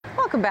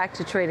Welcome back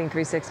to Trading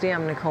 360.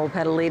 I'm Nicole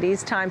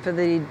Petalides. Time for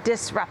the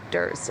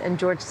disruptors, and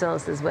George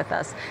Tzilis is with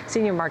us,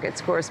 senior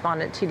markets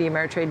correspondent, TD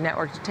Ameritrade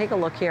Network, to take a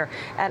look here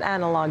at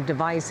Analog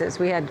Devices.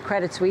 We had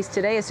Credit Suisse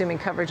today, assuming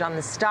coverage on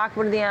the stock.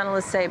 What do the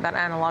analysts say about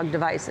Analog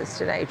Devices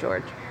today,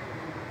 George?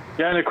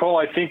 Yeah, Nicole,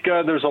 I think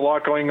there's a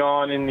lot going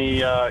on in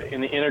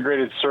the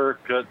integrated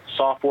circuit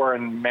software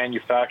and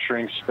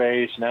manufacturing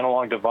space. And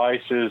Analog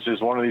Devices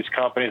is one of these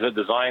companies that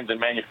designs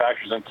and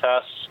manufactures and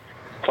tests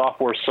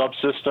software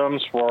subsystems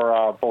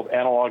for both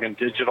analog and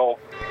digital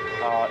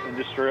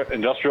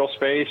industrial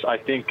space. I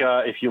think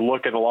if you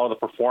look at a lot of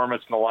the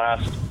performance in the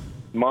last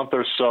month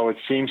or so, it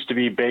seems to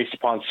be based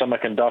upon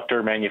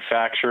semiconductor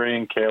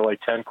manufacturing.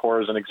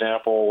 KLA-Tencor is an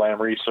example,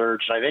 Lam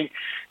Research. And I think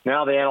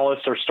now the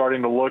analysts are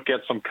starting to look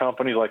at some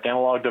companies like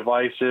Analog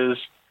Devices,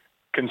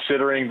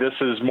 considering this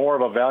is more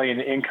of a value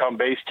and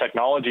income-based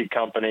technology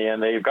company,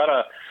 and they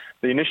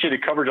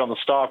initiated coverage on the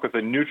stock with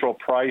a neutral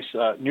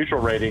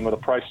rating with a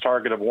price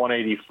target of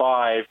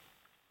 185.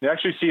 They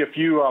actually see a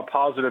few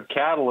positive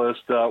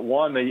catalysts.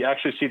 One, they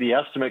actually see the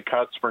estimate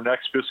cuts for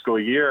next fiscal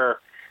year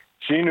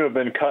seem to have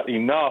been cut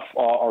enough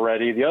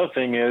already. The other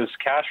thing is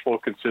cash flow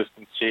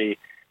consistency.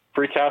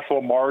 Free cash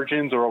flow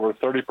margins are over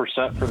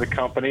 30% for the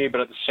company,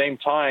 but at the same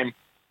time, as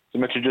I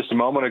mentioned just a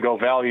moment ago,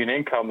 value and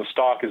income, the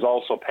stock is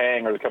also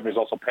paying, or the company is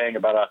also paying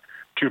about a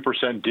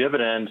 2%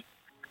 dividend,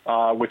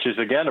 which is,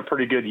 again, a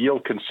pretty good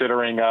yield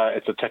considering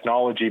it's a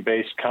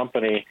technology-based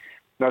company.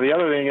 Now, the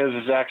other thing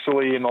is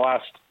actually in the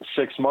last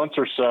 6 months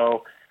or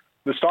so,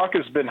 the stock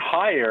has been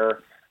higher,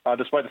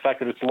 despite the fact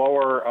that it's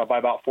lower by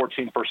about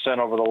 14%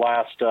 over the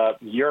last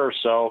year or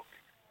so.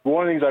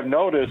 One of the things I've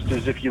noticed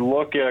is if you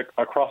look at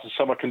across the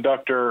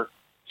semiconductor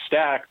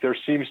stack, there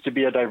seems to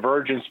be a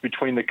divergence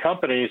between the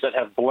companies that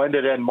have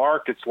blended end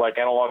markets like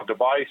Analog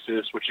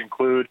Devices, which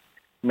include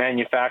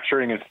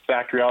manufacturing and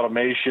factory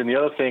automation. The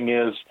other thing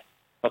is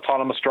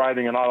autonomous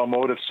driving and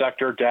automotive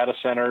sector. Data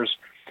centers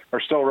are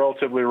still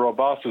relatively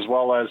robust, as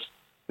well as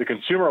the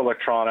consumer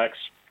electronics.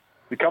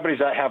 The companies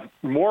that have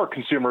more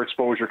consumer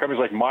exposure, companies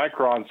like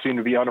Micron, seem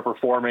to be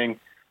underperforming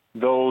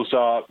those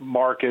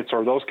markets,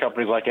 or those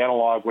companies like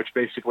Analog, which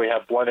basically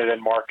have blended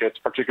end markets,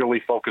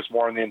 particularly focused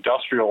more on the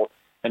industrial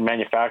and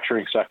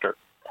manufacturing sector.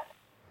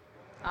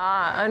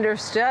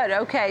 Understood.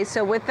 Okay,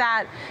 so with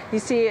that, you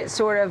see it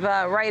sort of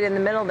right in the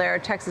middle there,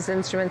 Texas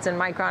Instruments and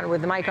Micron,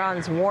 with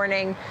Micron's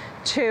warning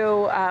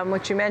to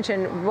what you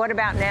mentioned. What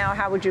about now?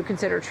 How would you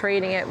consider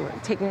trading it,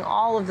 taking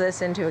all of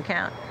this into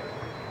account?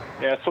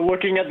 Yeah, so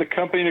looking at the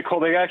company,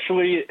 Nicole, they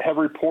actually have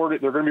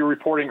reported, they're going to be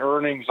reporting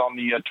earnings on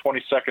the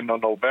 22nd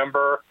of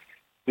November.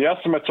 The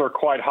estimates are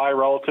quite high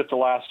relative to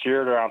last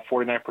year, at around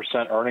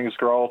 49% earnings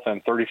growth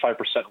and 35%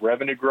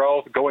 revenue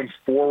growth. Going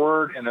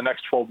forward in the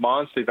next 12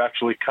 months, they've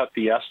actually cut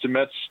the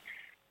estimates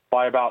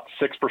by about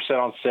 6%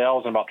 on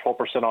sales and about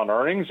 12% on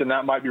earnings, and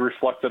that might be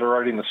reflected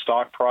already in the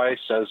stock price,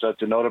 as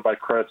denoted by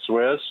Credit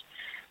Suisse.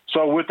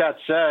 So with that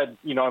said,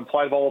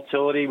 implied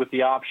volatility with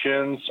the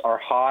options are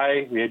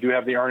high. We do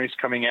have the earnings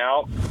coming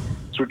out,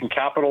 so we can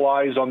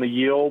capitalize on the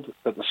yield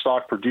that the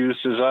stock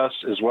produces us,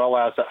 as well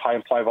as that high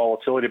implied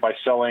volatility by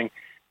selling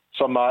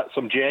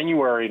some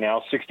January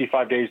now,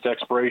 65 days to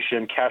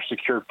expiration, cash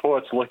secured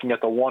puts, looking at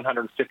the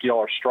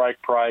 $150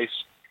 strike price.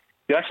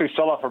 You actually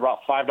sell off for about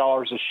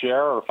 $5 a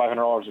share or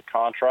 $500 a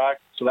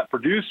contract. So that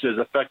produces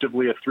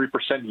effectively a 3%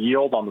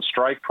 yield on the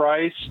strike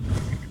price.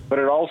 But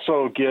it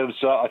also gives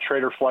a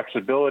trader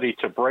flexibility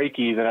to break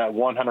even at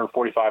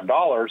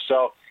 $145.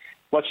 So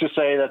let's just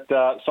say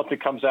that something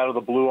comes out of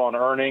the blue on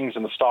earnings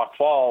and the stock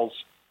falls.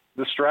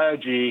 The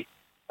strategy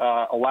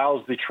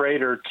allows the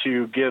trader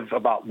to give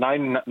about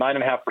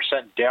 9.5%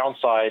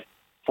 downside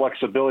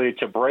flexibility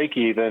to break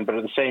even. But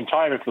at the same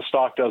time, if the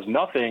stock does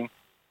nothing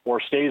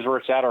or stays where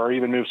it's at or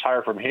even moves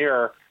higher from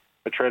here,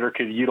 the trader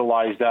could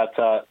utilize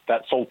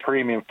that sold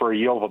premium for a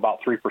yield of about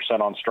 3%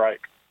 on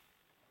strike.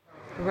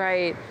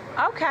 Right.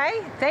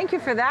 Okay. Thank you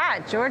for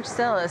that. George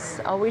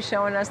Tzilis, always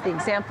showing us the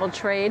example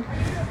trade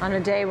on a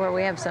day where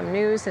we have some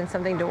news and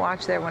something to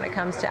watch there when it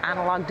comes to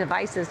Analog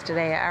Devices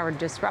today, our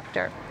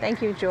disruptor.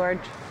 Thank you, George.